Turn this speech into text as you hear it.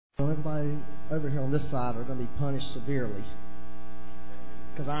Well, everybody over here on this side are going to be punished severely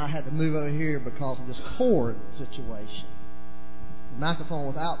because I had to move over here because of this cord situation. The microphone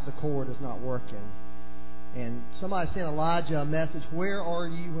without the cord is not working. And somebody sent Elijah a message, "Where are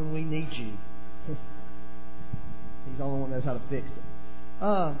you when we need you?" He's the only one who knows how to fix it.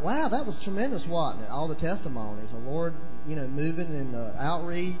 Wow, that was tremendous, wasn't it? All the testimonies. The Lord, moving in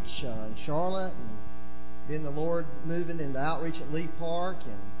outreach in Charlotte, and then the Lord moving in the outreach at Lee Park,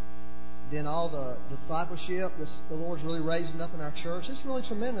 and then all the discipleship. The Lord's really raising up in our church. It's really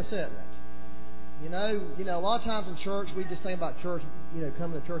tremendous, isn't it? A lot of times in church, we just think about church,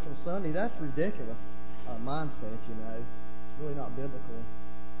 coming to church on Sunday. That's ridiculous mindset, It's really not biblical.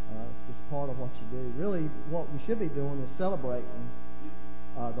 It's just part of what you do. Really, what we should be doing is celebrating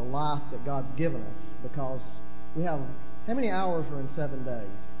the life that God's given us, because we have, how many hours are in 7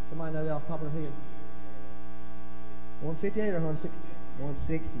 days? Somebody know that off the top of their head? 158 or 160?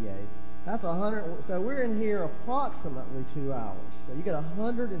 168. That's 100. So we're in here approximately 2 hours. So you got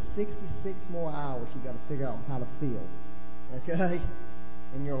 166 more hours you got to figure out how to feel, okay,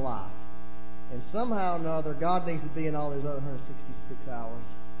 in your life. And somehow or another, God needs to be in all these other 166 hours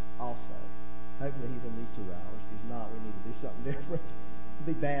also. Hopefully He's in these 2 hours. If He's not, we need to do something different. It'd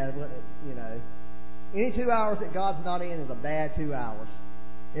be bad, wouldn't it? Any 2 hours that God's not in is a bad 2 hours.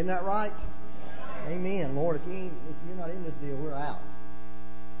 Isn't that right? Amen. Lord, if you're not in this deal, we're out.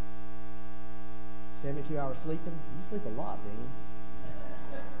 72 hours sleeping? You sleep a lot, Dean.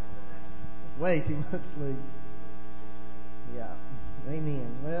 Way too much sleep. Yeah.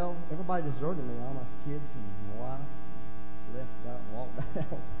 Amen. Well, everybody deserted me. All my kids and my wife just left, got up and walked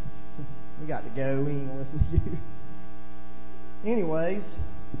out. We got to go. We ain't going to listen to you. Anyways,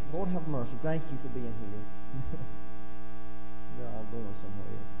 Lord have mercy. Thank you for being here. They're all going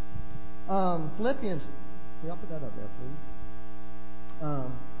somewhere. Philippians, can y'all put that up there, please?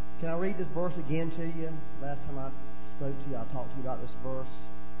 Can I read this verse again to you? Last time I spoke to you, I talked to you about this verse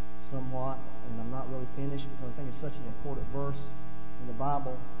somewhat, and I'm not really finished because I think it's such an important verse in the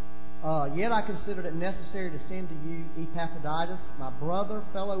Bible. Yet I considered it necessary to send to you Epaphroditus, my brother,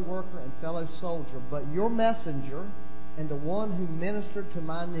 fellow worker, and fellow soldier, but your messenger and the one who ministered to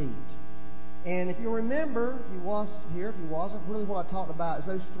my need. And if you remember, if you was here, if you wasn't, really what I talked about is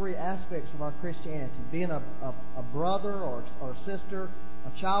those three aspects of our Christianity. Being a brother or a sister,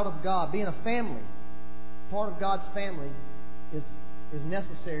 a child of God, being a family, part of God's family is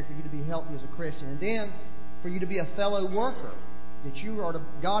necessary for you to be healthy as a Christian. And then for you to be a fellow worker, that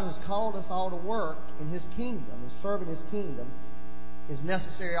God has called us all to work in His kingdom and serve in His kingdom, is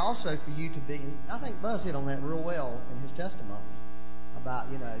necessary also for you to be. And I think Buzz hit on that real well in his testimony about,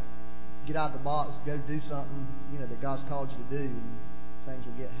 get out of the box, go do something, that God's called you to do, and things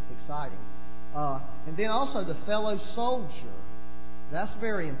will get exciting. And then also the fellow soldier. That's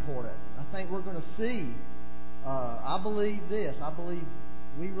very important. I think we're going to see, I believe this, I believe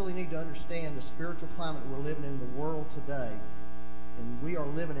we really need to understand the spiritual climate we're living in the world today. And we are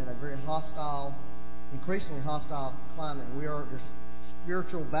living in a very hostile, increasingly hostile climate. And there's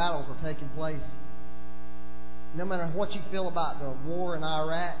spiritual battles are taking place. No matter what you feel about the war in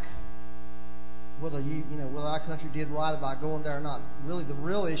Iraq, whether whether our country did right by going there or not, really the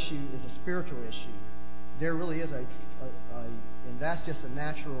real issue is a spiritual issue. There really is and that's just a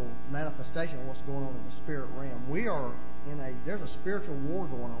natural manifestation of what's going on in the spirit realm. There's a spiritual war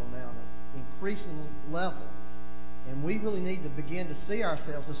going on now at an increasing level. And we really need to begin to see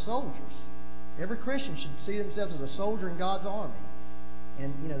ourselves as soldiers. Every Christian should see themselves as a soldier in God's army.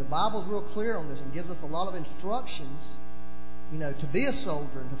 And, the Bible's real clear on this and gives us a lot of instructions, to be a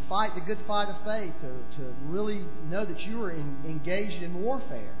soldier and to fight the good fight of faith, to really know that you are engaged in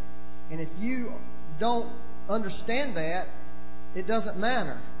warfare. And if you don't understand that, it doesn't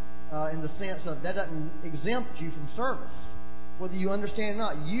matter in the sense of that doesn't exempt you from service. Whether you understand or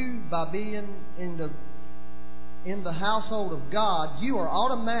not, you, by being in the household of God, you are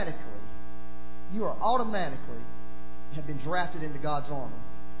automatically have been drafted into God's army.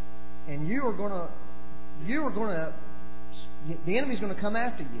 And the enemy's going to come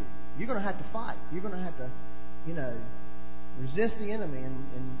after you. You're going to have to fight. You're going to have to, resist the enemy.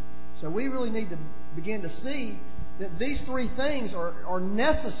 And so we really need to begin to see that these three things are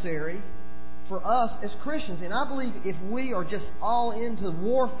necessary for us as Christians. And I believe if we are just all into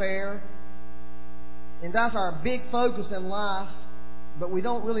warfare, and that's our big focus in life, but we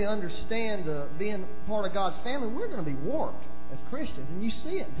don't really understand being part of God's family, we're going to be warped as Christians. And you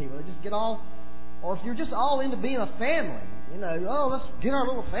see it in people. They just get all, or if you're just all into being a family, let's get our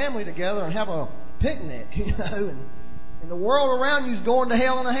little family together and have a picnic, and the world around you is going to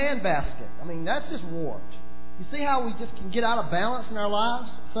hell in a handbasket. I mean, that's just warped. You see how we just can get out of balance in our lives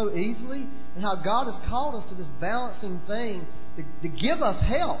so easily? And how God has called us to this balancing thing to give us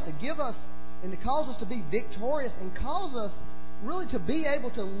help, to give us, and to cause us to be victorious, and cause us really to be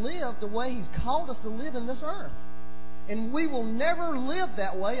able to live the way He's called us to live in this earth. And we will never live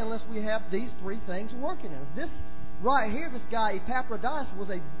that way unless we have these three things working in us. This right here, this guy Epaphroditus, was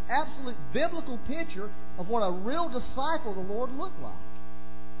an absolute biblical picture of what a real disciple of the Lord looked like.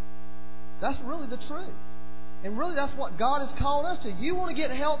 That's really the truth. And really, that's what God has called us to. You want to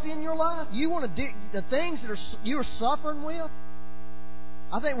get healthy in your life? You want to the things that you're suffering with?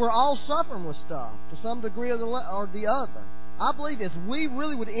 I think we're all suffering with stuff to some degree or the other. I believe as we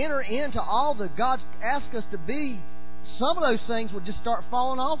really would enter into all that God's asked us to be, some of those things would just start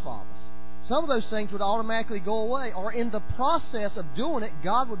falling off of us. Some of those things would automatically go away. Or in the process of doing it,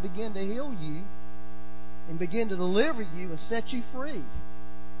 God would begin to heal you and begin to deliver you and set you free.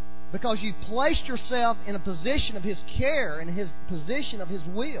 Because you placed yourself in a position of His care and His position of His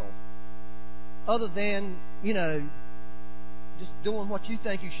will. Other than, just doing what you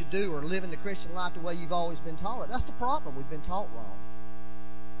think you should do or living the Christian life the way you've always been taught it. That's the problem. We've been taught wrong.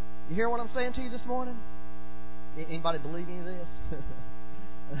 You hear what I'm saying to you this morning? Anybody believe any of this?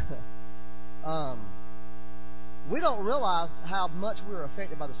 We don't realize how much we're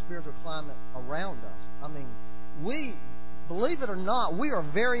affected by the spiritual climate around us. I mean, believe it or not, we are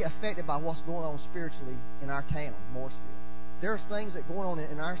very affected by what's going on spiritually in our town, Mooresville. There's things that are going on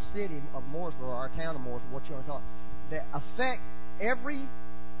in our city of Mooresville, or our town of Mooresville, what you want to call it, that affect every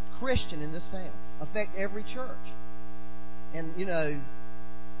Christian in this town, affect every church. And,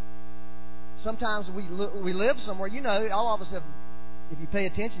 sometimes we live somewhere, all of us have, if you pay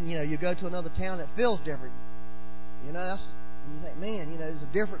attention, you go to another town that feels different. And you think, man, there's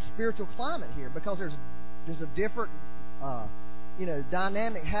a different spiritual climate here because there's a different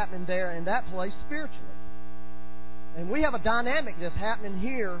dynamic happening there in that place spiritually. And we have a dynamic that's happening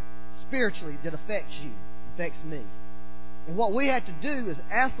here spiritually that affects you, affects me. And what we have to do is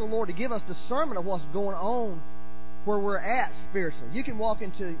ask the Lord to give us discernment of what's going on where we're at spiritually. You can walk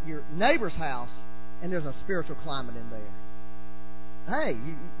into your neighbor's house and there's a spiritual climate in there. Hey,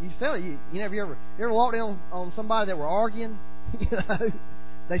 you felt it. You ever walked in on somebody that were arguing?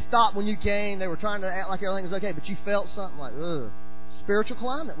 They stopped when you came. They were trying to act like everything was okay, but you felt something like, ugh. Spiritual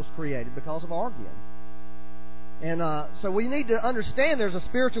climate was created because of arguing. And so we need to understand there's a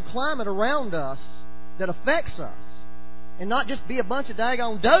spiritual climate around us that affects us. And not just be a bunch of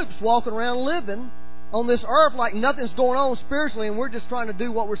daggone dopes walking around living on this earth like nothing's going on spiritually and we're just trying to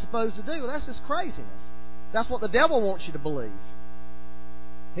do what we're supposed to do. Well, that's just craziness. That's what the devil wants you to believe.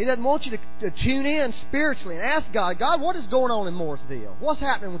 He doesn't want you to tune in spiritually and ask God, what is going on in Mooresville? What's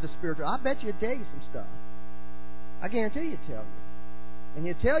happening with the spiritual? I bet you he'd tell you some stuff. I guarantee he'd tell you. And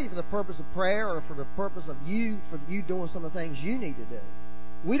he'd tell you for the purpose of prayer or for the purpose of you doing some of the things you need to do.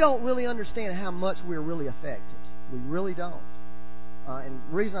 We don't really understand how much we're really affected. We really don't. And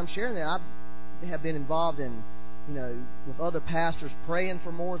the reason I'm sharing that, I have been involved in, with other pastors praying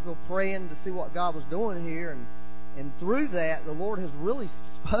for Mooresville, praying to see what God was doing here. And through that, the Lord has really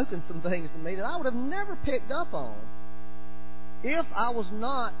spoken some things to me that I would have never picked up on if I was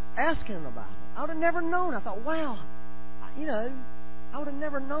not asking Him about it. I would have never known. I thought, wow, I would have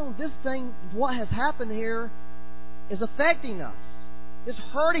never known this thing, what has happened here, is affecting us. It's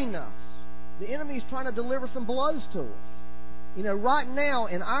hurting us. The enemy is trying to deliver some blows to us. Right now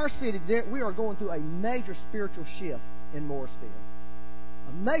in our city, we are going through a major spiritual shift in Mooresville.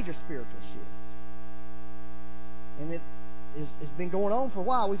 A major spiritual shift. And it's been going on for a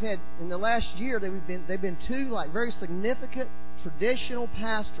while. We've had, in the last year, they've been two very significant traditional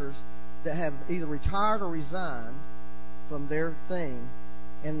pastors that have either retired or resigned from their thing.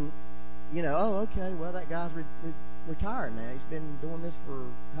 And, okay, well, that guy's retired now. He's been doing this for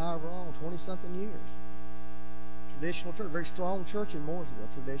however long, 20-something years. Traditional church, very strong church in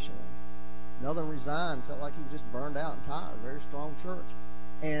Mooresville, traditionally. Another resigned, felt like he was just burned out and tired. Very strong church.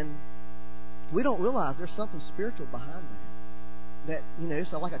 And we don't realize there's something spiritual behind that.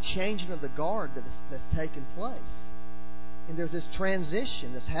 It's like a changing of the guard that's taking place. And there's this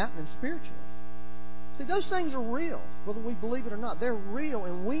transition that's happening spiritually. See, those things are real, whether we believe it or not. They're real,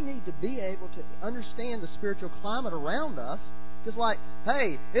 and we need to be able to understand the spiritual climate around us. Just like,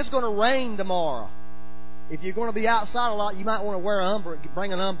 hey, it's going to rain tomorrow. If you're going to be outside a lot, you might want to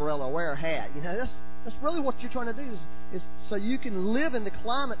bring an umbrella or wear a hat. That's really what you're trying to do is so you can live in the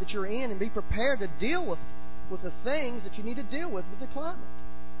climate that you're in and be prepared to deal with the things that you need to deal with the climate.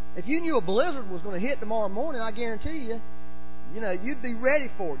 If you knew a blizzard was going to hit tomorrow morning, I guarantee you'd be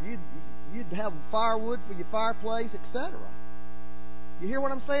ready for it. You'd have firewood for your fireplace, etc. You hear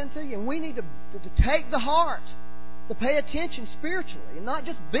what I'm saying to you? And we need to take the heart, to pay attention spiritually, and not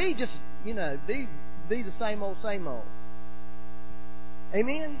just be the same old, same old.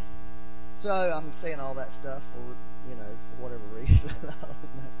 Amen? So I'm saying all that stuff for whatever reason.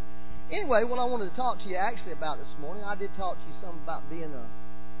 Anyway, what I wanted to talk to you actually about this morning, I did talk to you some about being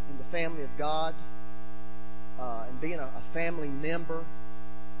in the family of God and being a family member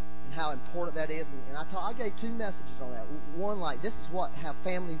and how important that is. And I gave two messages on that. One, like, this is how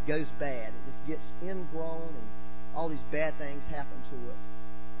family goes bad. It just gets ingrown and all these bad things happen to it,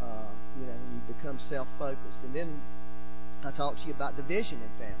 when you become self-focused. And then I talked to you about division in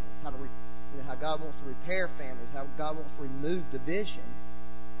family, how God wants to repair families, how God wants to remove division.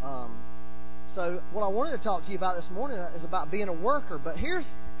 So what I wanted to talk to you about this morning is about being a worker. But here's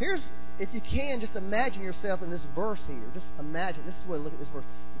if you can, just imagine yourself in this verse here. Just imagine. This is the way to look at this verse.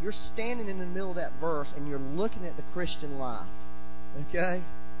 You're standing in the middle of that verse and you're looking at the Christian life. Okay?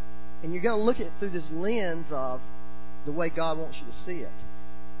 And you're going to look at it through this lens of the way God wants you to see it.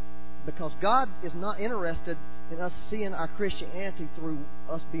 Because God is not interested in us seeing our Christianity through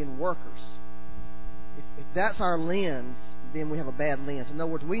us being workers. If that's our lens, then we have a bad lens. In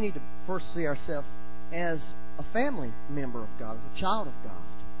other words, we need to first see ourselves as a family member of God, as a child of God.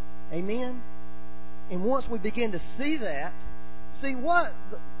 Amen? And once we begin to see that,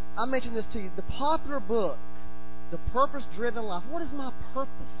 I mentioned this to you, the popular book, The Purpose-Driven Life. What is my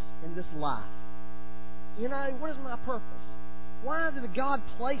purpose in this life? What is my purpose? Why did God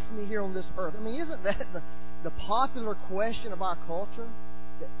place me here on this earth? I mean, isn't that the popular question of our culture?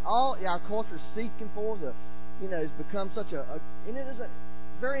 That all our culture is seeking for, it's become such and it is a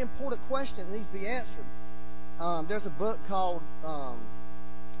very important question that needs to be answered. There's a book called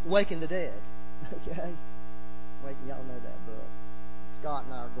Waking the Dead. Okay? Y'all know that book. Scott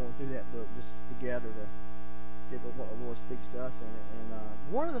and I are going through that book just together to see what the Lord speaks to us in it. And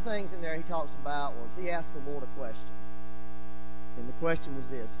one of the things in there he talks about was he asked the Lord a question. And the question was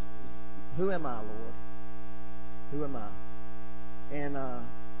this: who am I, Lord? Who am I? And was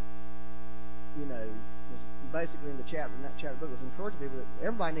basically in that chapter of the book was encouraging people that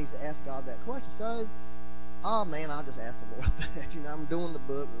everybody needs to ask God that question. So, I'll just ask the Lord that. I'm doing the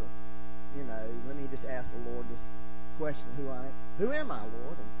book. Let me just ask the Lord this question: who am I,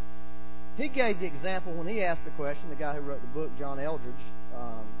 Lord? And he gave the example when he asked the question. The guy who wrote the book, John Eldridge,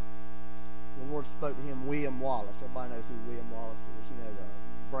 the Lord spoke to him, William Wallace. Everybody knows who William Wallace is.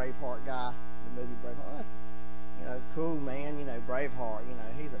 The Braveheart guy, the movie Braveheart. Cool man, Braveheart,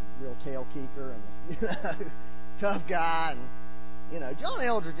 he's a real tail keeper and, tough guy. And, John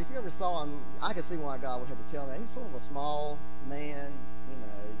Eldridge, if you ever saw him, I could see why God would have to tell him that. He's sort of a small man,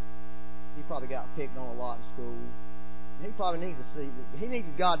 he probably got picked on a lot in school. He probably needs to see, he needs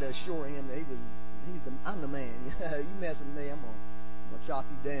God to assure him that I'm the man. You mess with me, I'm going to chop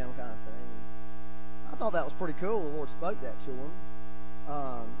you down kind of thing. I thought that was pretty cool. The Lord spoke that to him.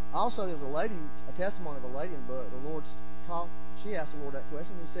 Also, there was a testimony of a lady in the book. The Lord she asked the Lord that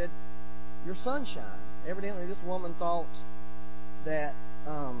question. He said, "Your sunshine." Evidently, this woman thought that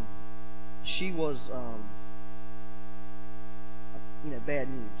she was, bad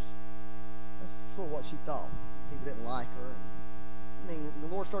news. That's sort of what she thought. People didn't like her. The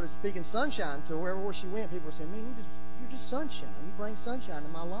Lord started speaking sunshine to her. Wherever she went, people were saying, "Man, you're just sunshine. You bring sunshine to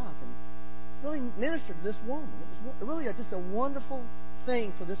my life." And really ministered to this woman. It was really just a wonderful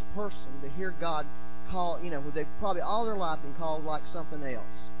thing for this person to hear God call, they've probably all their life been called like something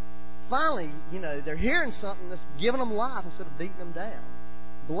else. Finally, they're hearing something that's giving them life instead of beating them down,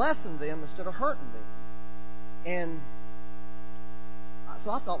 blessing them instead of hurting them. And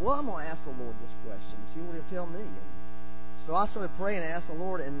so I thought, I'm going to ask the Lord this question and see what He'll tell me. And so I started praying and asked the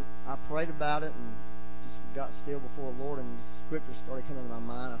Lord, and I prayed about it and just got still before the Lord, and the scriptures started coming to my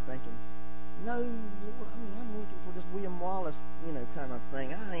mind. I'm thinking, no, Lord, I'm looking for this William Wallace, kind of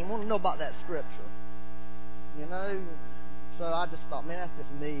thing. I didn't even want to know about that scripture. So I just thought, man, that's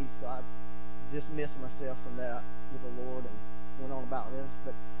just me. So I dismissed myself from that with the Lord and went on about this.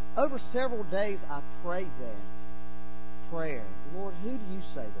 But over several days, I prayed that prayer. Lord, who do you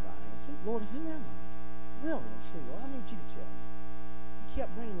say that I am? Lord, who am I? Really and truly, Lord, I need you to tell me. He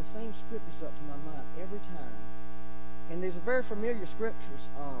kept bringing the same scriptures up to my mind every time. And these are very familiar scriptures.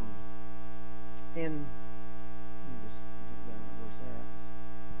 Let me just get down where's that.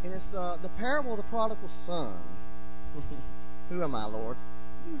 And it's the parable of the prodigal son. Who am I, Lord?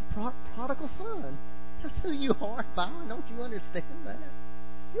 You're a prodigal son. That's who you are, Byron. Don't you understand that?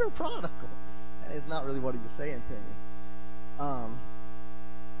 You're a prodigal. That is not really what he was saying to me.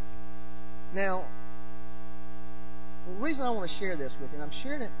 Now, the reason I want to share this with you, and I'm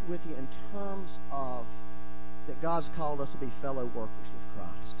sharing it with you in terms of that God's called us to be fellow workers with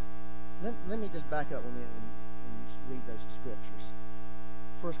Christ. Let me just back up a minute and read those scriptures.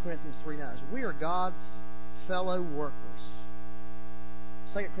 1 Corinthians 3:9. We are God's fellow workers.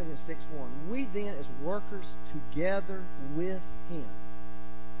 2 Corinthians 6:1. We then as workers together with Him.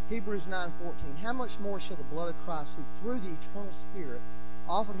 Hebrews 9:14. How much more shall the blood of Christ, who through the eternal Spirit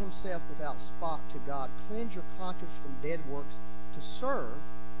offered Himself without spot to God, cleanse your conscience from dead works to serve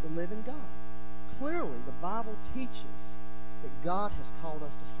the living God? Clearly, the Bible teaches that God has called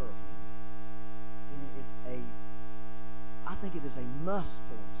us to serve Him. And I think it is a must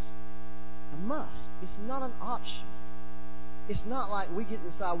for us. A must. It's not an option. It's not like we get to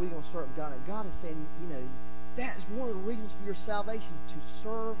decide we're going to serve God. And God is saying, that is one of the reasons for your salvation, to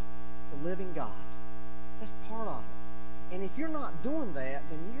serve the living God. That's part of it. And if you're not doing that,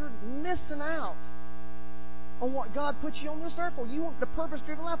 then you're missing out on what God put you on this earth for. You want the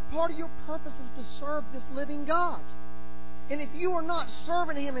purpose-driven life. Part of your purpose is to serve this living God. And if you are not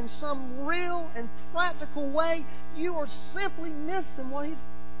serving Him in some real and practical way, you are simply missing what He's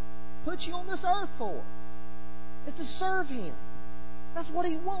put you on this earth for. It's to serve Him. That's what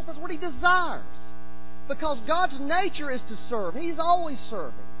He wants. That's what He desires. Because God's nature is to serve. He's always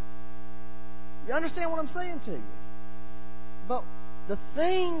serving. You understand what I'm saying to you? But the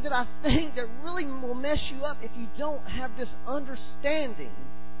thing that I think that really will mess you up if you don't have this understanding,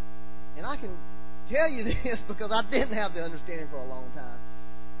 and I can tell you this because I didn't have the understanding for a long time,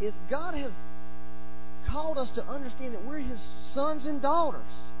 is God has called us to understand that we're His sons and daughters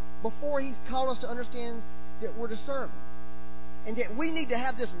before He's called us to understand that we're to serve Him. And that we need to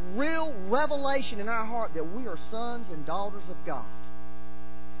have this real revelation in our heart that we are sons and daughters of God.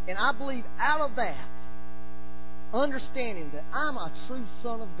 And I believe out of that, understanding that I'm a true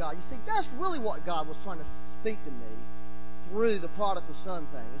son of God. You see, that's really what God was trying to speak to me through the prodigal son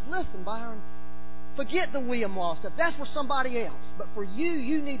thing. Is listen, Byron, forget the William Wallace stuff. That's for somebody else. But for you,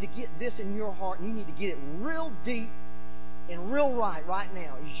 you need to get this in your heart, and you need to get it real deep and real right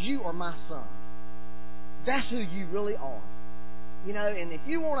now. Is you are my son. That's who you really are. And if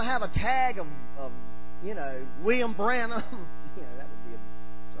you want to have a tag of William Branham, that would be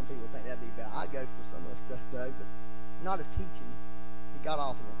some people would think that'd be bad. I'd go for some of the stuff though, but not as teaching. He got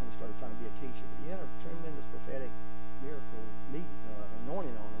off of it when he started trying to be a teacher, but he had a tremendous prophetic miracle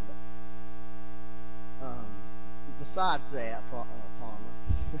anointing on him. But besides that, Palmer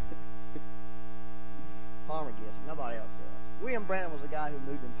gets it. Nobody else does. William Branham was a guy who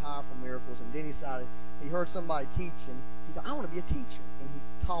moved in powerful miracles, and then he decided he heard somebody teaching. He thought, I want to be a teacher, and he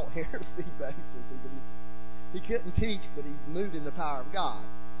taught heresy basically. But he couldn't teach, but he moved in the power of God.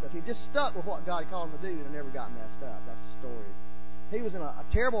 So if he just stuck with what God called him to do, he'd have never got messed up. That's the story. He was in a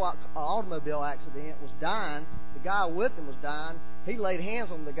terrible automobile accident, was dying. The guy with him was dying. He laid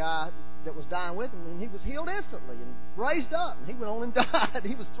hands on the guy that was dying with him, and he was healed instantly and raised up. And he went on and died.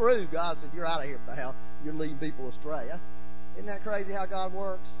 He was through. God said, you're out of here, pal. You're leading people astray. Isn't that crazy how God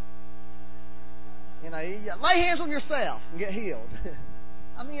works? You lay hands on yourself and get healed.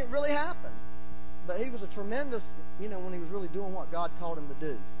 I mean, it really happened. But he was a tremendous, when he was really doing what God called him to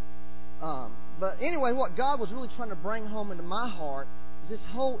do. But anyway, what God was really trying to bring home into my heart is this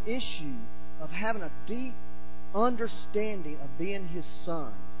whole issue of having a deep understanding of being His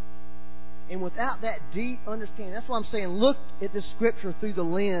son. And without that deep understanding, that's why I'm saying look at this scripture through the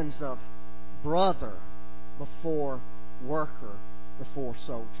lens of brother before worker before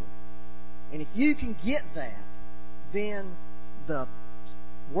soldier. And if you can get that, then the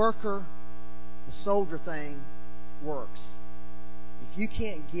worker, the soldier thing works. If you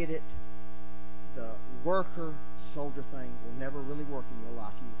can't get it, the worker, soldier thing will never really work in your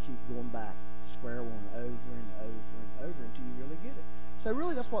life. You will keep going back to square one over and over and over until you really get it. So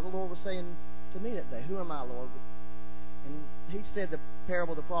really that's what the Lord was saying to me that day. Who am I, Lord? And He said the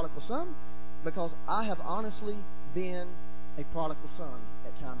parable of the prodigal son, because I have honestly been a prodigal son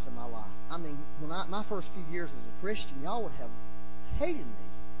at times in my life. I mean, my first few years as a Christian, y'all would have hated me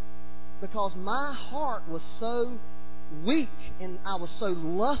because my heart was so weak and I was so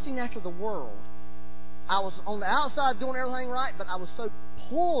lusting after the world. I was on the outside doing everything right, but I was so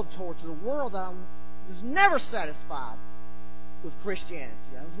pulled towards the world that I was never satisfied with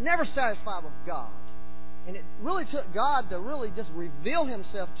Christianity. I was never satisfied with God. And it really took God to really just reveal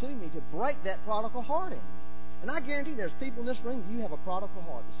Himself to me to break that prodigal heart in me. And I guarantee there's people in this room, you have a prodigal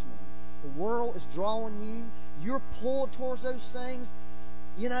heart this morning. The world is drawing you. You're pulled towards those things.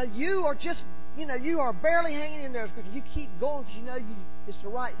 You are just, you are barely hanging in there as good. You keep going because it's the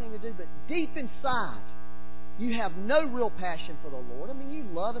right thing to do. But deep inside, you have no real passion for the Lord. I mean, you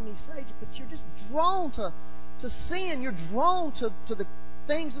love Him, He saves you, but you're just drawn to sin. You're drawn to the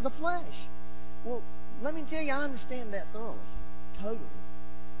things of the flesh. Well, let me tell you, I understand that thoroughly. Totally.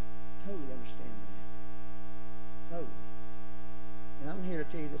 Totally understand that. Totally. And I'm here to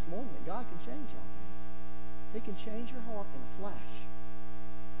tell you this morning that God can change all that. He can change your heart in a flash.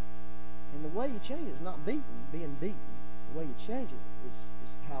 And the way you change it is not being beaten. The way you change it is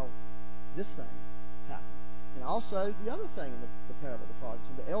how this thing happened. And also the other thing in the parable of the prodigal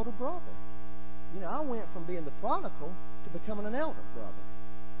son, the elder brother. I went from being the prodigal to becoming an elder brother.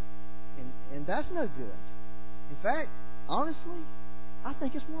 And that's no good. In fact, honestly, I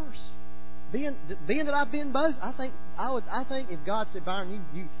think it's worse. Being that I've been both, I think if God said, Byron,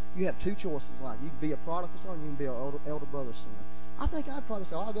 you have two choices in life. You can be a prodigal son, and you can be an elder brother's son. I think I'd probably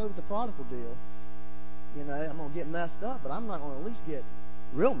say, I'll go with the prodigal deal. I'm going to get messed up, but I'm not going to at least get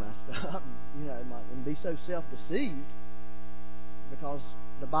real messed up, and be so self-deceived, because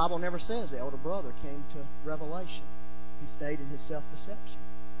the Bible never says the elder brother came to revelation. He stayed in his self-deception.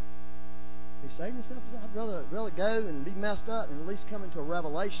 I'd rather go and be messed up and at least come into a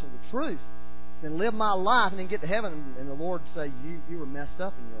revelation of the truth than live my life and then get to heaven and the Lord say, you were messed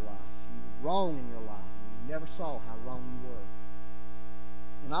up in your life. You were wrong in your life. And you never saw how wrong you were.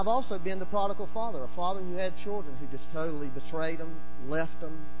 And I've also been the prodigal father, a father who had children who just totally betrayed them, left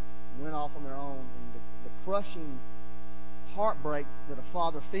them, and went off on their own. And the crushing heartbreak that a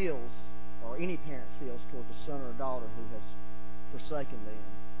father feels, or any parent feels, towards a son or a daughter who has forsaken them.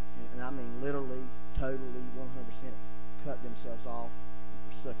 And I mean literally, totally, 100% cut themselves off and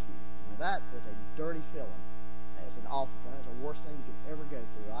forsook you. Now that is a dirty feeling. That is an awful thing. That's the worst thing you could ever go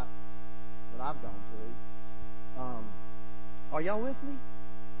through that I've gone through. Are y'all with me?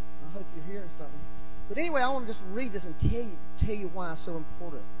 I hope you're hearing something. But anyway, I want to just read this and tell you why it's so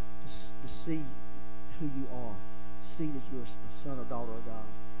important to see who you are. See that you're a son or daughter of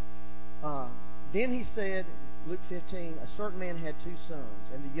God. Then he said, Luke 15, a certain man had two sons,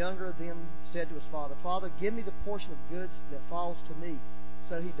 and the younger of them said to his father, Father, give me the portion of goods that falls to me.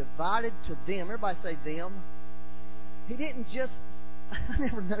 So he divided to them. Everybody say them. He didn't just, I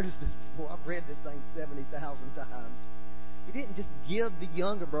never noticed this before. I've read this thing 70,000 times. He didn't just give the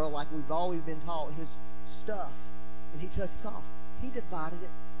younger brother, like we've always been taught, his stuff, and he took it off. He divided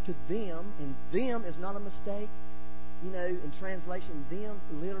it to them, and them is not a mistake. In translation, them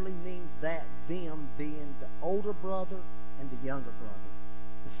literally means that, them being the older brother and the younger brother.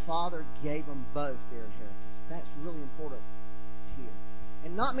 The father gave them both their inheritance. That's really important here.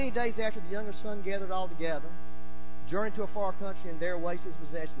 And not many days after, the younger son gathered all together, journeyed to a far country, and there wasted his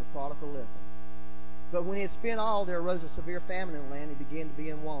possession with prodigal living. But when he had spent all, there arose a severe famine in the land, and he began to be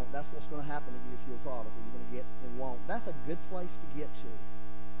in want. That's what's going to happen to you if you're a prodigal. You're going to get in want. That's a good place to get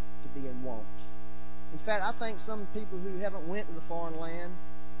to be in want. In fact, I think some people who haven't went to the foreign land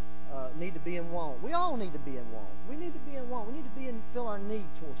need to be in want. We all need to be in want. We need to be in want. We need to feel our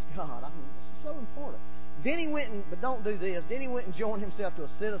need towards God. I mean, this is so important. Then he went but don't do this. Then he went and joined himself to a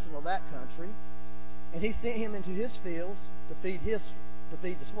citizen of that country, and he sent him into his fields to feed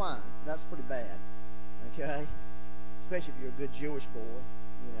the swine. That's pretty bad, okay? Especially if you're a good Jewish boy.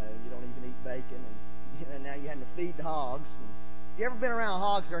 You don't even eat bacon, and now you're having to feed the hogs. And if you ever been around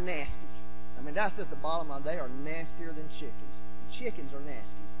hogs, they're nasty. I mean, that's just the bottom line. They are nastier than chickens. And chickens are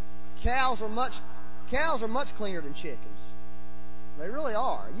nasty. Cows are much cleaner than chickens. They really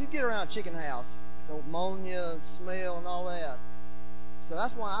are. You get around a chicken house, the ammonia, smell, and all that. So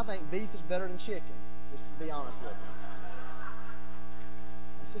that's why I think beef is better than chicken, just to be honest with you.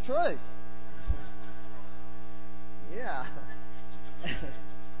 That's the truth. Yeah.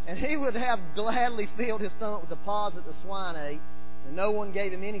 And he would have gladly filled his stomach with the pods that the swine ate, and no one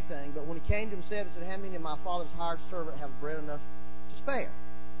gave him anything. But when he came to himself, he said, how many of my father's hired servants have bread enough to spare?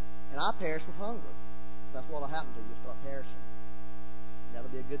 And I perish with hunger. So that's what will happen to you. You'll start perishing. And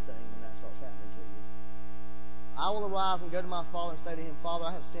that'll be a good thing when that starts happening to you. I will arise and go to my father and say to him, Father,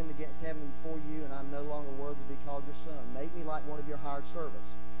 I have sinned against heaven and before you, and I am no longer worthy to be called your son. Make me like one of your hired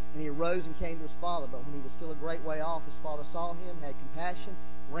servants. And he arose and came to his father. But when he was still a great way off, his father saw him, had compassion,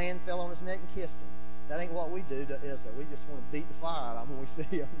 ran, fell on his neck, and kissed him. That ain't what we do, is it? We just want to beat the fire out of him when we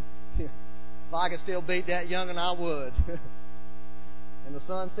see him. If I could still beat that young'un, I would. And the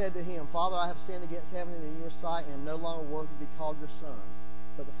son said to him, Father, I have sinned against heaven and in your sight, and am no longer worthy to be called your son.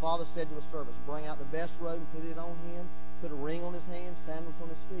 But the father said to his servants, Bring out the best robe and put it on him, put a ring on his hand, sandals on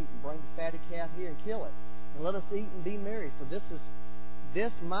his feet, and bring the fatted calf here and kill it. And let us eat and be merry, for this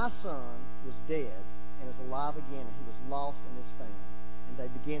my son was dead and is alive again, and he was lost and is found. And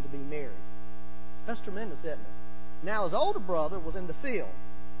they began to be merry. That's tremendous, isn't it? Now his older brother was in the field,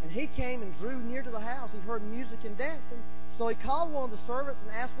 and he came and drew near to the house. He heard music and dancing, so he called one of the servants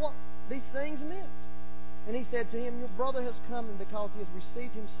and asked what these things meant. And he said to him, your brother has come, and because he has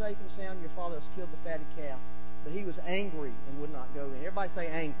received him safe and sound, your father has killed the fatted calf. But he was angry and would not go in. Everybody say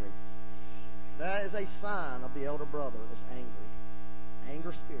angry. That is a sign of the elder brother is angry.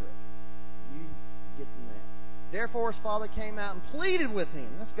 Anger spirit. You get from that. Therefore his father came out and pleaded with him.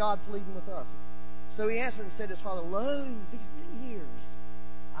 That's God pleading with us. So he answered and said to his father, lo, these many years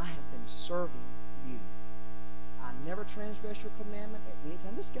I have been serving you. I never transgressed your commandment at any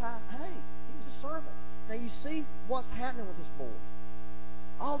time. This guy, hey, he was a servant. Now you see what's happening with this boy.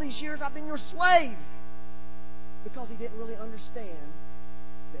 All these years I've been your slave. Because he didn't really understand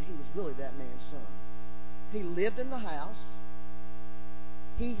that he was really that man's son. He lived in the house.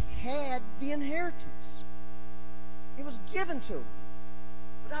 He had the inheritance. It was given to him.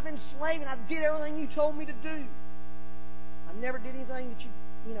 But I've been enslaved and I did everything you told me to do. I never did anything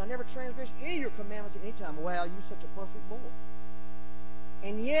that I never transgressed any of your commandments at any time. Wow, you're such a perfect boy.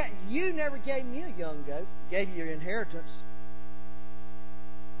 And yet, you never gave me a young goat. Gave you your inheritance.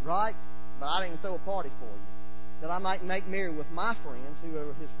 Right? But I didn't throw a party for you. That I might make merry with my friends,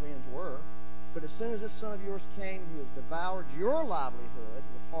 whoever his friends were. But as soon as this son of yours came who has devoured your livelihood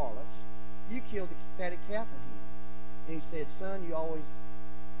with harlots, you killed the fatted calf of him. And he said, son, you're always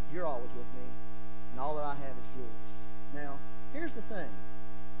with me, and all that I have is yours. Now, here's the thing.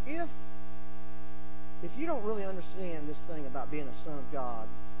 If you don't really understand this thing about being a son of God,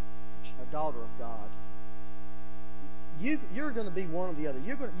 a daughter of God, you're going to be one or the other.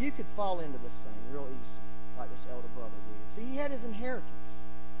 You could fall into this thing real easy, like this elder brother did. See, he had his inheritance,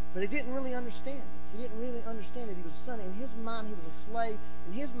 but he didn't really understand it. He didn't really understand that he was a son. In his mind, he was a slave.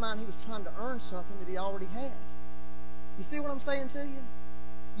 In his mind, he was trying to earn something that he already had. You see what I'm saying to you?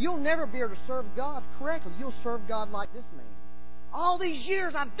 You'll never be able to serve God correctly. You'll serve God like this man. All these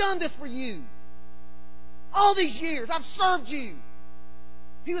years, I've done this for you. All these years, I've served you.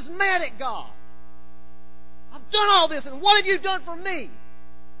 He was mad at God. I've done all this, and what have you done for me?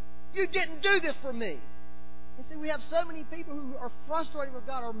 You didn't do this for me. You see, we have so many people who are frustrated with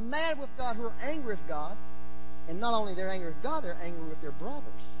God, or mad with God, who are angry with God. And not only they're angry with God, they're angry with their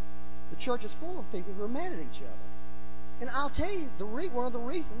brothers. The church is full of people who are mad at each other. And I'll tell you, one of the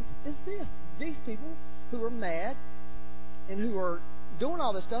reasons is this. These people who are mad and who are doing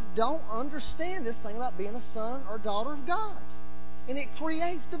all this stuff don't understand this thing about being a son or daughter of God. And it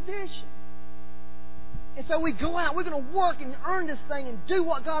creates division. And so we go out, we're going to work and earn this thing and do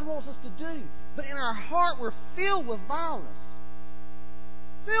what God wants us to do. But in our heart, we're filled with vileness.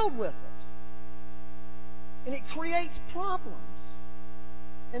 Filled with it. And it creates problems.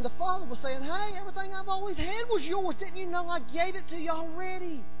 And the father was saying, hey, everything I've always had was yours. Didn't you know I gave it to you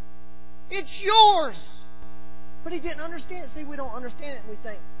already? It's yours. But he didn't understand it. See, we don't understand it and we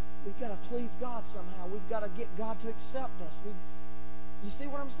think, we've got to please God somehow. We've got to get God to accept us. You see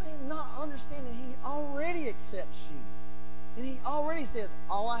what I'm saying? Not understanding He already accepts you. And He already says,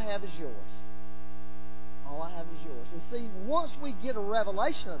 all I have is yours. All I have is yours. And see, once we get a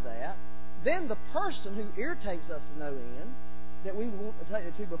revelation of that, then the person who irritates us to no end, that we won't take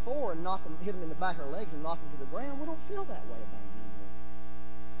it to before and hit them in the back of our legs and knock them to the ground, we don't feel that way about them anymore.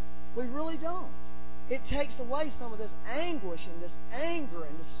 We really don't. It takes away some of this anguish and this anger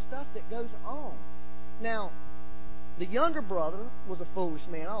and this stuff that goes on. Now, the younger brother was a foolish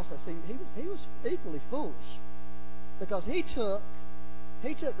man also. See, he was equally foolish because he took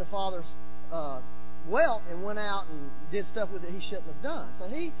the father's wealth and went out and did stuff with it he shouldn't have done. So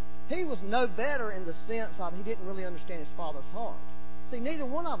he was no better in the sense of he didn't really understand his father's heart. See, neither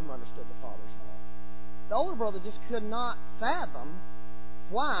one of them understood the father's heart. The older brother just could not fathom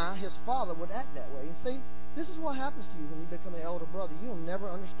why his father would act that way. And see, this is what happens to you when you become an elder brother. You'll never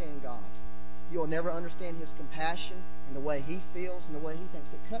understand God. You'll never understand His compassion and the way He feels and the way He thinks.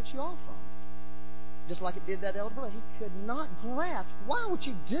 It cuts you off from it. Just like it did that elder brother. He could not grasp, why would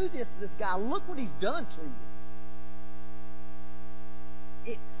you do this to this guy? Look what he's done to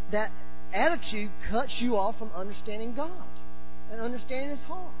you. That attitude cuts you off from understanding God and understanding His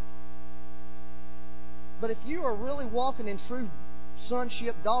heart. But if you are really walking in true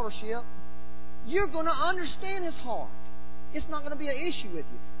sonship, daughtership, you're going to understand His heart. It's not going to be an issue with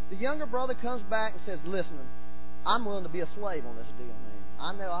you. The younger brother comes back and says, listen, I'm willing to be a slave on this deal, man.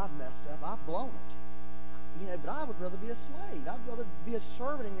 I know I've messed up. I've blown it. But I would rather be a slave. I'd rather be a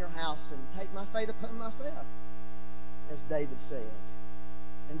servant in your house and take my fate upon myself, as David said.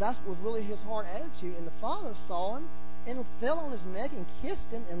 And that was really his heart attitude. And the father saw him and fell on his neck and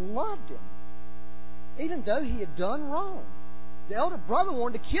kissed him and loved him, even though he had done wrong. The elder brother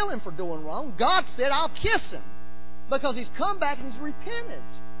wanted to kill him for doing wrong. God said, I'll kiss him because he's come back and he's repented.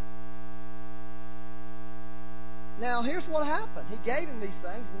 Now, here's what happened. He gave him these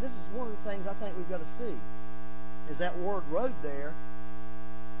things, and this is one of the things I think we've got to see, is that word road there.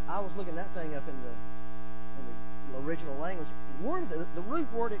 I was looking that thing up in the original language. The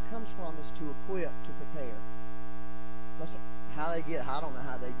root word it comes from is to equip, to prepare. That's how they get. I don't know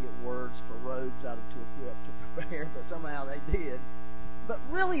how they get words for roads out of to equip, to prepare, but somehow they did. But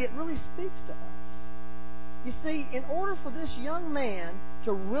really, it really speaks to us. You see, in order for this young man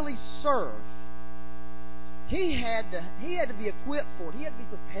to really serve, he had to be equipped for it. He had to be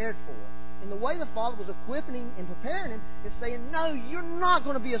prepared for it. And the way the Father was equipping him and preparing him is saying, no, you're not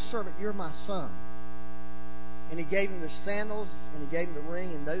going to be a servant. You're my son. And he gave him the sandals and he gave him the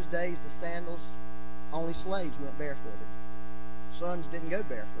ring. In those days, the sandals, only slaves went barefooted. Sons didn't go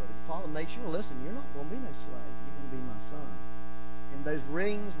barefooted. The Father made sure, listen, you're not going to be no slave. You're going to be my son. And those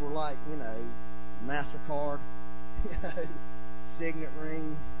rings were like, MasterCard, signet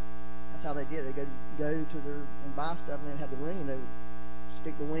ring. That's how they did it. They go to and buy stuff, and they'd have the ring, and they would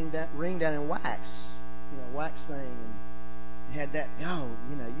stick the ring down in wax, wax thing, and you had that.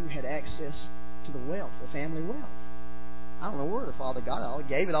 You had access to the wealth, the family wealth. I don't know where the Father got it all. He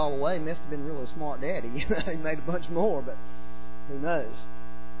gave it all away. Must have been really a smart daddy. He made a bunch more, but who knows?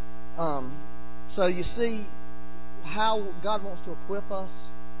 So you see how God wants to equip us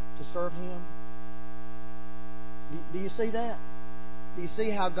to serve Him. Do you see that? Do you see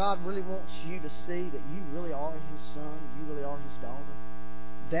how God really wants you to see that you really are His son, you really are His daughter?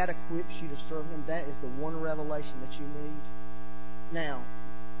 That equips you to serve Him. That is the one revelation that you need. Now,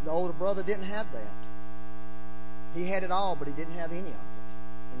 the older brother didn't have that. He had it all, but he didn't have any of it.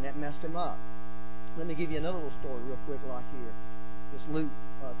 And that messed him up. Let me give you another little story real quick like here. It's Luke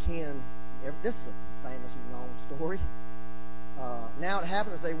 10. This is a famous and known story. Now it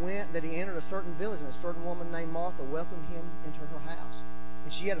happened as they went that he entered a certain village, and a certain woman named Martha welcomed him into her house.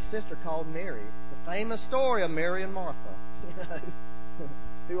 And she had a sister called Mary. The famous story of Mary and Martha,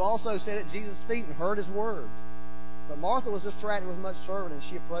 who also sat at Jesus' feet and heard His word. But Martha was distracted with much serving, and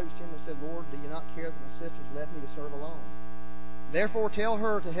she approached Him and said, Lord, do you not care that my sister's left me to serve alone? Therefore tell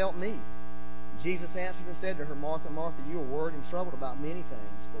her to help me. Jesus answered and said to her, Martha, Martha, you are worried and troubled about many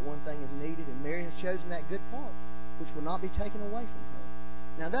things, but one thing is needed, and Mary has chosen that good part, which will not be taken away from her.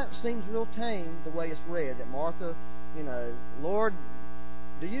 Now that seems real tame the way it's read, that Martha, Lord,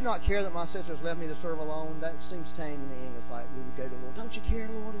 do you not care that my sister has left me to serve alone? That seems tame in the English, like we would go to the Lord, don't you care,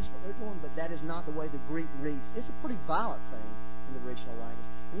 Lord, is what they're doing? But that is not the way the Greek reads. It's a pretty violent thing in the original language.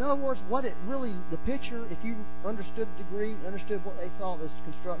 In other words, what it really, the picture, if you understood the Greek, understood what they thought this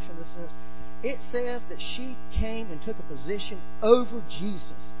construction, this sense, it says that she came and took a position over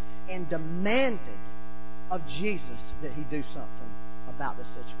Jesus and demanded of Jesus that He do something about the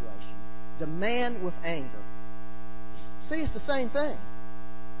situation. Demand with anger. See, it's the same thing.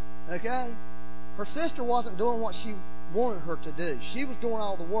 Okay? Her sister wasn't doing what she wanted her to do. She was doing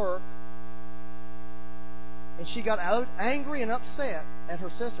all the work. And she got angry and upset at her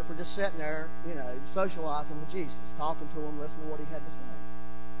sister for just sitting there, socializing with Jesus, talking to Him, listening to what He had to say.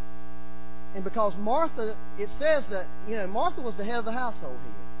 And because Martha, it says that, Martha was the head of the household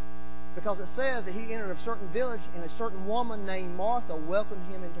here. Because it says that he entered a certain village and a certain woman named Martha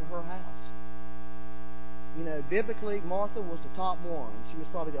welcomed him into her house. Biblically, Martha was the top one. She was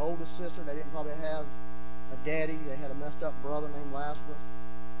probably the oldest sister. They didn't probably have a daddy. They had a messed up brother named Lazarus,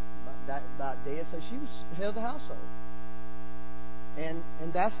 about dead. So she was the head of the household. And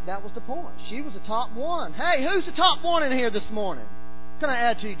that was the point. She was the top one. Hey, who's the top one in here this morning? What kind of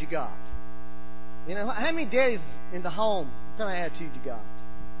attitude you got? How many daddies in the home? What kind of attitude you got?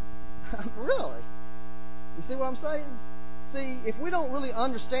 Really? You see what I'm saying? See, if we don't really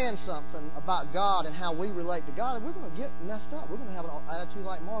understand something about God and how we relate to God, we're going to get messed up. We're going to have an attitude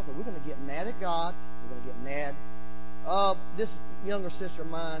like Martha. We're going to get mad at God. We're going to get mad. This younger sister of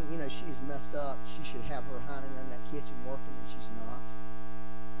mine, she's messed up. She should have her hiding in that kitchen working, and she's not.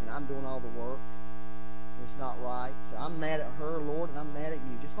 And I'm doing all the work. It's not right. So I'm mad at her, Lord, and I'm mad at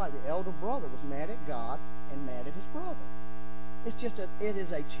you. Just like the elder brother was mad at God and mad at his brother. It is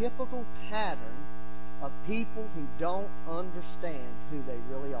a typical pattern of people who don't understand who they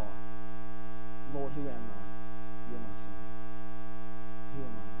really are. Lord, who am I? You're my son. Who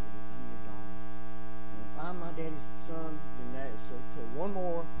am I? I'm your daughter. And if I'm my daddy's son, then that is so cool. One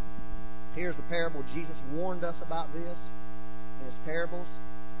more. Here's the parable. Jesus warned us about this in His parables.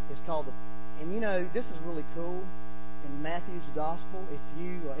 It's called this is really cool. In Matthew's Gospel, it's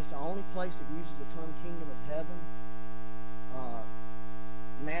the only place that uses the term kingdom of heaven.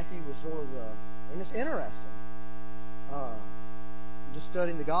 Matthew was sort of and it's interesting, just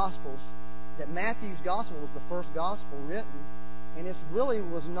studying the Gospels, that Matthew's Gospel was the first Gospel written And this really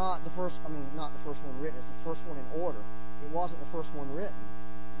was not the first, not the first one written. It's the first one in order. It wasn't the first one written.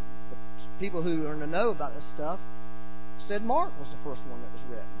 The people who are in the know about this stuff said Mark was the first one that was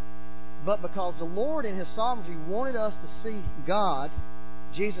written. But because the Lord in His sovereignty wanted us to see God,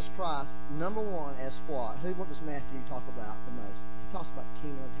 Jesus Christ, number one, as what? What does Matthew talk about the most? He talks about the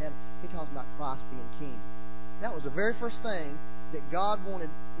kingdom of heaven. He talks about Christ being king. That was the very first thing that God wanted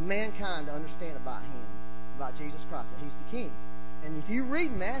mankind to understand about Him, about Jesus Christ, that He's the king. And if you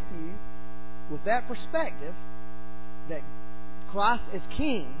read Matthew with that perspective, that Christ is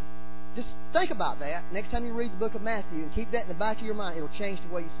king, just think about that next time you read the book of Matthew and keep that in the back of your mind. It'll change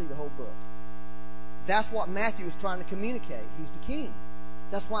the way you see the whole book. That's what Matthew is trying to communicate. He's the king.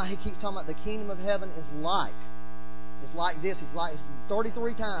 That's why he keeps talking about the kingdom of heaven is like. It's like this. He's like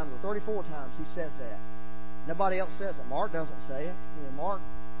 33 times or 34 times he says that. Nobody else says it. Mark doesn't say it. Mark,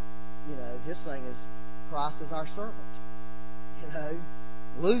 his thing is Christ is our servant.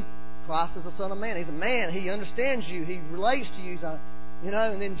 Luke, Christ is the Son of Man. He's a man. He understands you. He relates to you.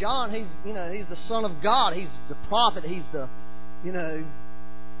 And then John, he's the Son of God. He's the prophet. He's the, you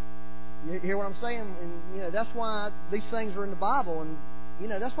hear what I'm saying? And, that's why these things are in the Bible. And,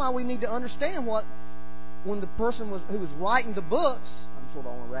 that's why we need to understand when the person who was writing the books, I'm sort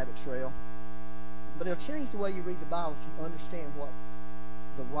of on a rabbit trail, but it'll change the way you read the Bible if you understand what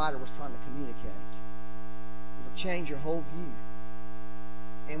the writer was trying to communicate. It'll change your whole view.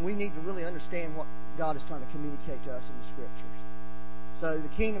 And we need to really understand what God is trying to communicate to us in the Scriptures. So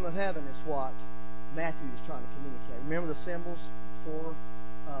the kingdom of heaven is what Matthew is trying to communicate. Remember the symbols for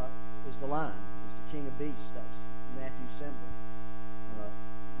is the lion. It's the king of beasts. That's Matthew's symbol.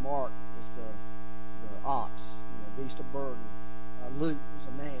 Mark is the ox, beast of burden. Luke is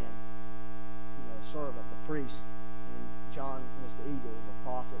a man, servant, the priest. And John is the eagle, the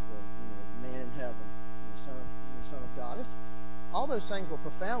prophet, the man in heaven, the son of God. All those things will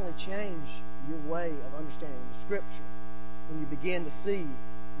profoundly change your way of understanding the Scripture when you begin to see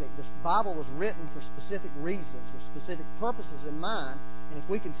that the Bible was written for specific reasons, with specific purposes in mind. And if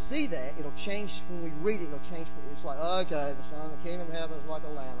we can see that, it'll change when we read it. It'll change. It's like, okay, the kingdom of heaven is like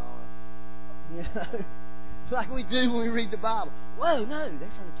a landowner. Like we do when we read the Bible. Whoa, no,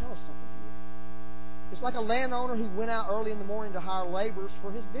 they're trying to tell us something here. It's like a landowner who went out early in the morning to hire laborers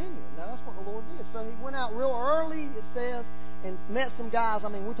for his vineyard. Now, that's what the Lord did. So he went out real early, it says, and met some guys.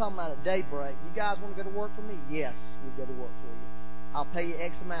 We're talking about at daybreak. You guys want to go to work for me? Yes, we'll go to work for you. I'll pay you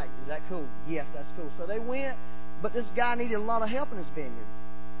X amount. Is that cool? Yes, that's cool. So they went, but this guy needed a lot of help in his vineyard.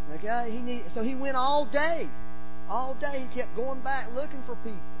 Okay, so he went all day. All day he kept going back looking for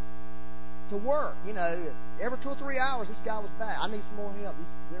people to work. Every 2 or 3 hours this guy was back. I need some more help.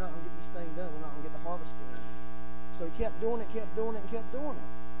 We're not going to get this thing done. We're not going to get the harvest in. So he kept doing it, kept doing it, and kept doing it.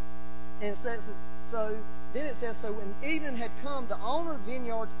 And then it says, so when evening had come, the owner of the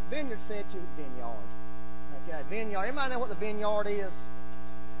vineyard said to the vineyard. Okay, vineyard. Everybody know what the vineyard is?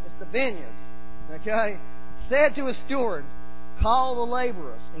 It's the vineyard. Okay? Said to his steward, call the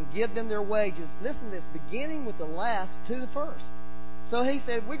laborers and give them their wages. Listen to this, beginning with the last to the first. So he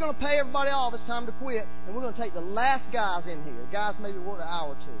said, we're going to pay everybody off. It's time to quit. And we're going to take the last guys in here. Guys maybe worked an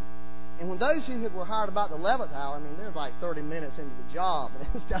hour or two. And when those who were hired about the 11th hour, they're like 30 minutes into the job, and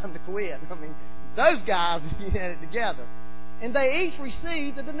it's time to quit. Those guys had it together. And they each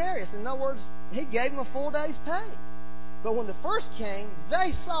received a denarius. In other words, he gave them a full day's pay. But when the first came,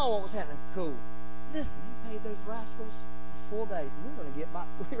 they saw what was happening. Cool. Listen, he paid those rascals a full day. We're going to get about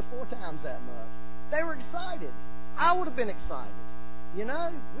 3 or 4 times that much. They were excited. I would have been excited. We're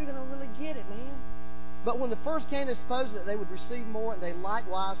going to really get it, man. But when the first came, they supposed that they would receive more, and they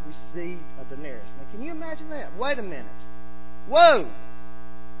likewise received a denarius. Now, can you imagine that? Wait a minute. Whoa!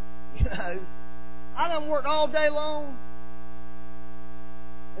 I done worked all day long,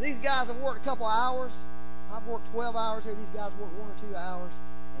 and these guys have worked a couple of hours. I've worked 12 hours here. These guys worked 1 or 2 hours,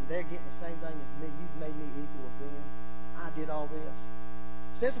 and they're getting the same thing as me. You've made me equal with them. I did all this.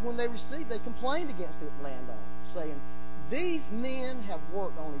 It says when they received, they complained against the landowner, saying, these men have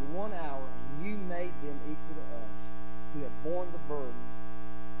worked only 1 hour, and you made them equal to us, who have borne the burden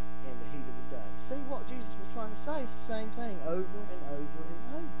and the heat of the day. See what Jesus was trying to say? It's the same thing over and over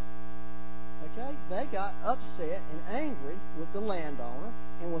and over. Okay? They got upset and angry with the landowner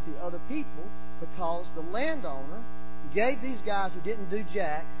and with the other people because the landowner gave these guys who didn't do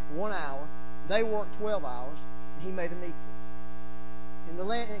jack 1 hour. They worked 12 hours, and he made them equal. And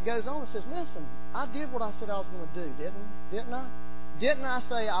it goes on and says, listen, I did what I said I was going to do, didn't I? Didn't I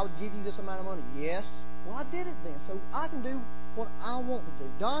say I would give you this amount of money? Yes. Well, I did it then, so I can do what I want to do.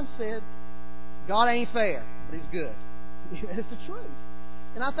 Don said, God ain't fair, but He's good. It's the truth.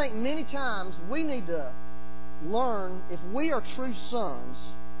 And I think many times we need to learn, if we are true sons,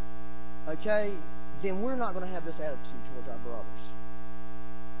 okay, then we're not going to have this attitude towards our brothers.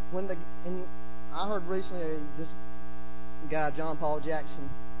 And I heard recently this guy, John Paul Jackson,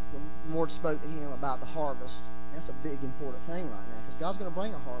 the Lord spoke to him about the harvest. That's a big, important thing right now, because God's going to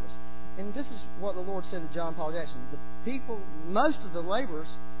bring a harvest. And this is what the Lord said to John Paul Jackson. The people, most of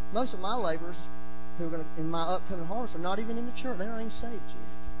my laborers who are going to, in my upcoming harvest, are not even in the church. They're not even saved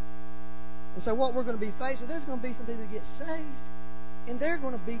yet. And so what we're going to be faced with, there's going to be some people that get saved, and they're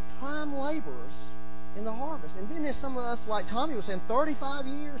going to be prime laborers in the harvest. And then there's some of us, like Tommy was saying, 35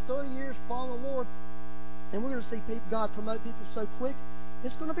 years, 30 years following the Lord, and we're going to see people, God promote people so quick,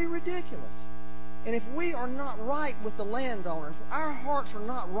 it's going to be ridiculous. And if we are not right with the landowner, if our hearts are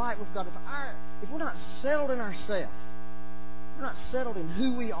not right with God, if we're not settled in ourselves, we're not settled in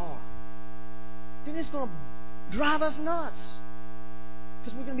who we are, then it's going to drive us nuts.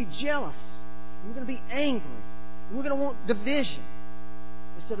 Because we're going to be jealous. We're going to be angry. We're going to want division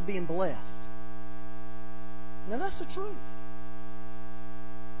instead of being blessed. Now that's the truth.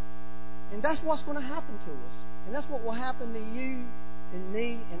 And that's what's going to happen to us. And that's what will happen to you and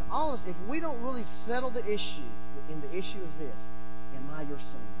me and all of us if we don't really settle the issue. And the issue is this: am I your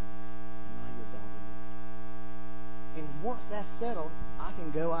son? Am I your daughter? And once that's settled, I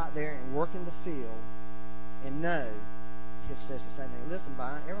can go out there and work in the field and know He says the same thing. Listen,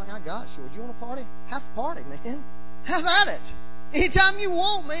 Byron, everything I got, sure. You want a party? Have a party, man. Have at it. Anytime you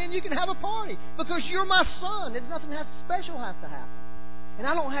want, man, you can have a party because you're my son. There's nothing special has to happen. And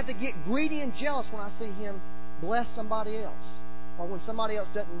I don't have to get greedy and jealous when I see him bless somebody else, or when somebody else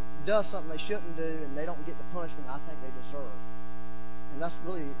does something they shouldn't do and they don't get the punishment I think they deserve. And that's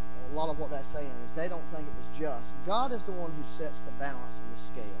really a lot of what that's saying is they don't think it was just. God is the one who sets the balance and the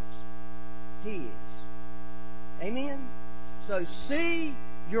scales. He is. Amen? So see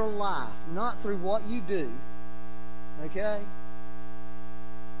your life not through what you do, okay?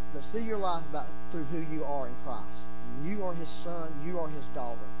 But see your life through who you are in Christ. And you are His son, you are His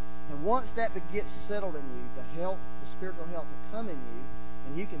daughter. And once that gets settled in you, the spiritual health will come in you,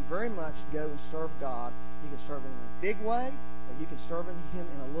 and you can very much go and serve God. You can serve Him in a big way, or you can serve Him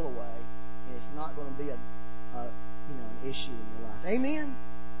in a little way, and it's not going to be an issue in your life. Amen?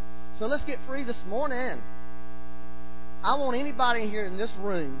 So let's get free this morning. I want anybody here in this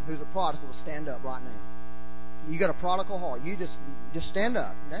room who's a prodigal to stand up right now. You got a prodigal heart. You just stand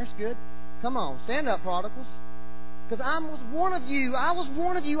up. That's good. Come on, stand up, prodigals. Because I was one of you.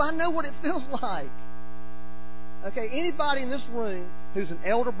 I know what it feels like. Okay, anybody in this room who's an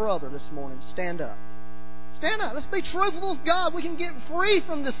elder brother this morning, stand up. Stand up. Let's be truthful with God. We can get free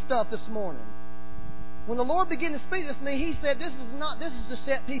from this stuff this morning. When the Lord began to speak this to me, He said, this is to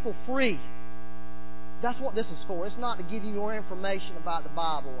set people free. That's what this is for. It's not to give you more information about the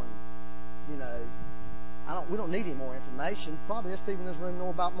Bible and, we don't need any more information. Probably there's people in this room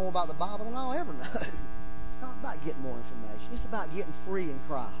know more about the Bible than I'll ever know. It's not about getting more information. It's about getting free in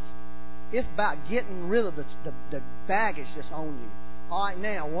Christ. It's about getting rid of the baggage that's on you. All right,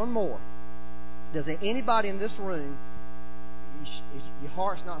 now, one more. Does anybody in this room, your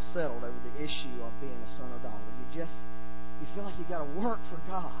heart's not settled over the issue of being a son or daughter? You feel like you got to work for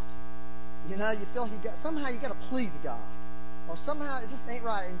God. You feel like somehow you got to please God. Or somehow it just ain't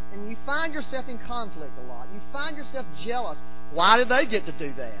right. And you find yourself in conflict a lot. You find yourself jealous. Why did they get to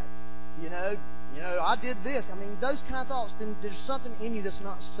do that? I did this. I mean, those kind of thoughts, then there's something in you that's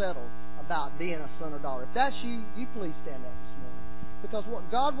not settled about being a son or daughter. If that's you, you please stand up this morning. Because what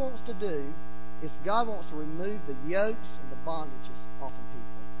God wants to do is God wants to remove the yokes and the bondages off of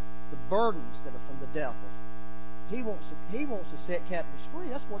people. The burdens that are from the devil. He wants to set captives free.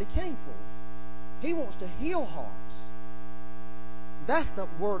 That's what He came for. He wants to heal hearts. That's the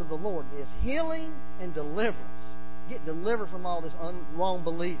word of the Lord, is healing and deliverance. Get delivered from all this wrong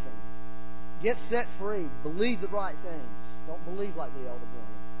believing. Get set free. Believe the right things. Don't believe like the elder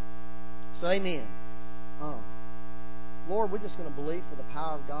brother. So amen. Lord, we're just going to believe for the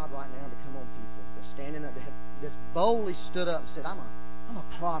power of God right now to come on people. That's standing up, that's boldly stood up and said, I'm a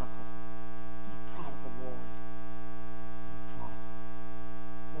prodigal. I'm a prodigal, Lord. I'm a prodigal.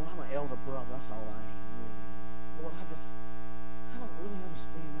 Lord, I'm an elder brother. That's all I am, really. Lord, I don't really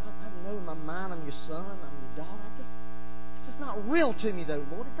understand. I know in my mind I'm your son, I'm your daughter. It's just not real to me, though,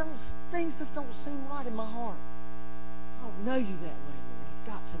 Lord. Things just don't seem right in my heart. I don't know you that way, Lord. I've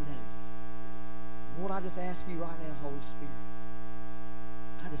got to know you. Lord, I just ask you right now, Holy Spirit,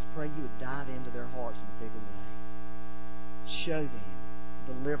 I just pray you would dive into their hearts in a bigger way. Show them,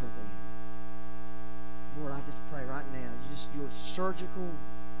 deliver them. Lord, I just pray right now, your surgical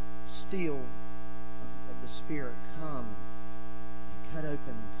steel of the Spirit come and cut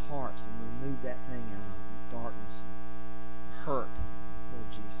open hearts and remove that thing out of them. darkness, the hurt, Lord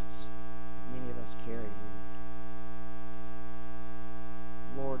Jesus, that many of us carry,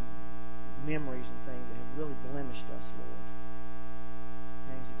 Lord, memories and things that have really blemished us, Lord.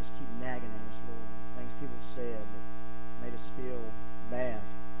 Things that just keep nagging at us, Lord. Things people have said that made us feel bad,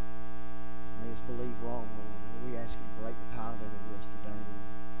 made us believe wrong, Lord. We ask you to break the power of that over us today, Lord.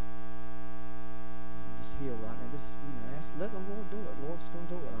 And just heal right now. Just let the Lord do it. The Lord's going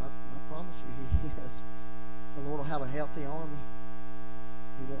to do it. I promise you, He is. The Lord will have a healthy army.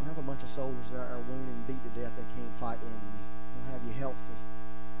 He won't have a bunch of soldiers that are wounded and beat to death. They can't fight the enemy. He'll have you healthy.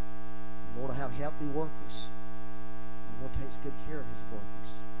 The Lord will have healthy workers. The Lord takes good care of His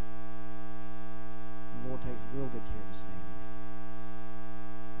workers. The Lord takes real good care of His family.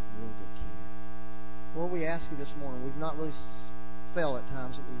 Real good care. Lord, we ask you this morning, we've not really felt at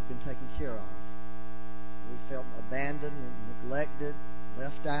times that we've been taken care of. We felt abandoned and neglected,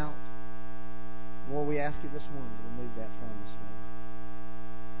 left out. Lord, we ask you this morning to remove that from us, Lord.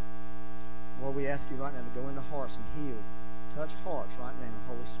 Lord, we ask you right now to go into hearts and heal. Touch hearts right now,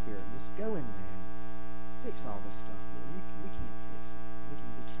 Holy Spirit. Just go in there and fix all this stuff, Lord. We can't fix it. We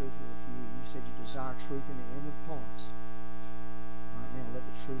can be truthful with you. You said you desire truth in the inward parts. Right now, let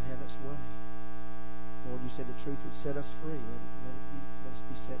the truth have its way. Lord, you said the truth would set us free. Let us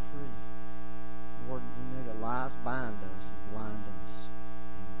be set free. Lord, we know that lies bind us and blind us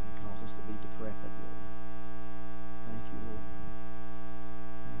and cause us to be decrepit, Lord. Thank you, Lord.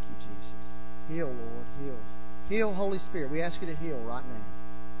 Thank you, Jesus. Heal, Lord, heal. Heal, Holy Spirit. We ask you to heal right now.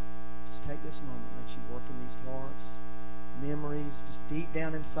 Just take this moment, let you work in these hearts, memories, just deep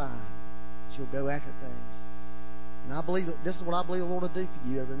down inside, that you'll go after things. And I believe this is what I believe the Lord will do for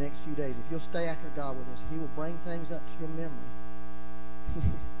you over the next few days. If you'll stay after God with us, He will bring things up to your memory.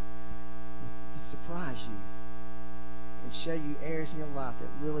 Just surprise you and show you areas in your life that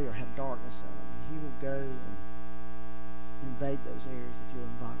really have darkness in them. And He will go and invade those areas if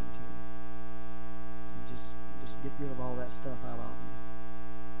you'll invite Him to. And just get rid of all that stuff out of you.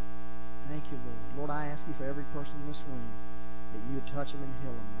 Thank you, Lord. Lord, I ask you for every person in this room that you would touch them and heal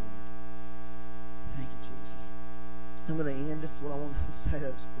them, Lord. Thank you, Jesus. I'm going to end. This is what I want to say.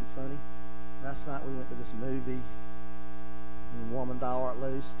 That was pretty funny. Last night we went to this movie, Woman Thou Art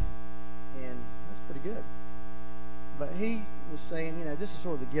Loosed, and that's pretty good. But he was saying, this is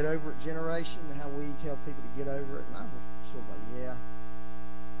sort of the get over it generation, how we tell people to get over it. And I was sort of like, yeah,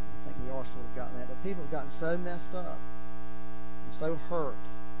 I think we are sort of gotten that. But people have gotten so messed up and so hurt,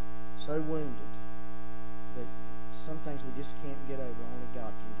 so wounded, that some things we just can't get over. Only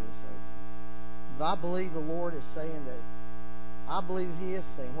God can get us over. But I believe the Lord is saying that, I believe He is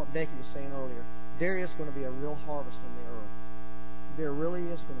saying, what Becky was saying earlier, there is going to be a real harvest in the earth. There really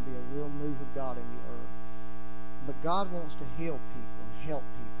is going to be a real move of God in the earth. But God wants to heal people and help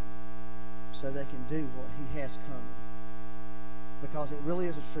people so they can do what He has coming. Because it really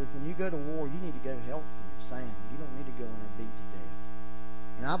is the truth. When you go to war, you need to go healthy and sound. You don't need to go in there beat to death.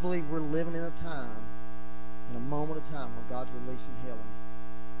 And I believe we're living in a time, in a moment of time, where God's releasing healing.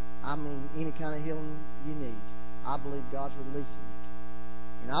 I mean, any kind of healing you need, I believe God's releasing it.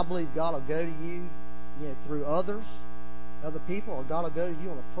 And I believe God will go to you, through other people, or God will go to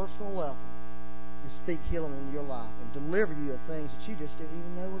you on a personal level and speak healing into your life and deliver you of things that you just didn't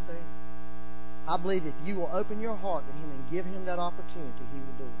even know were there. I believe if you will open your heart to Him and give Him that opportunity, He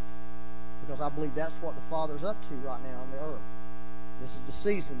will do it. Because I believe that's what the Father's up to right now on the earth. This is the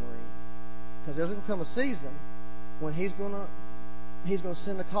season we're in. Because there's going to come a season when He's going to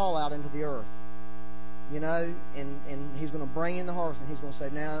send a call out into the earth. And He's going to bring in the harvest, and He's going to say,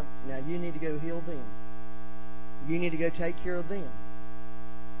 now you need to go heal them. You need to go take care of them.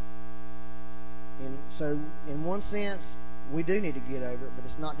 And so, in one sense, we do need to get over it, but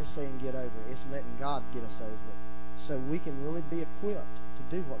it's not just saying get over it. It's letting God get us over it so we can really be equipped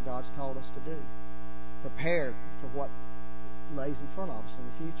to do what God's called us to do. Prepared for what lays in front of us in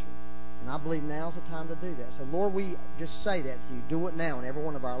the future. And I believe now's the time to do that. So, Lord, we just say that to you. Do it now in every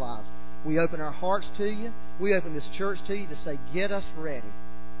one of our lives. We open our hearts to you. We open this church to you to say, get us ready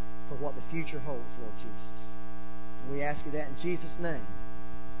for what the future holds, Lord Jesus. And we ask you that in Jesus' name.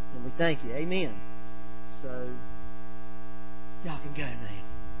 And we thank you. Amen. So, y'all can go now.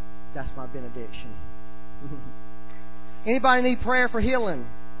 That's my benediction. Anybody need prayer for healing?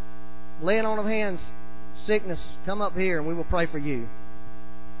 Laying on of hands, sickness, come up here and we will pray for you.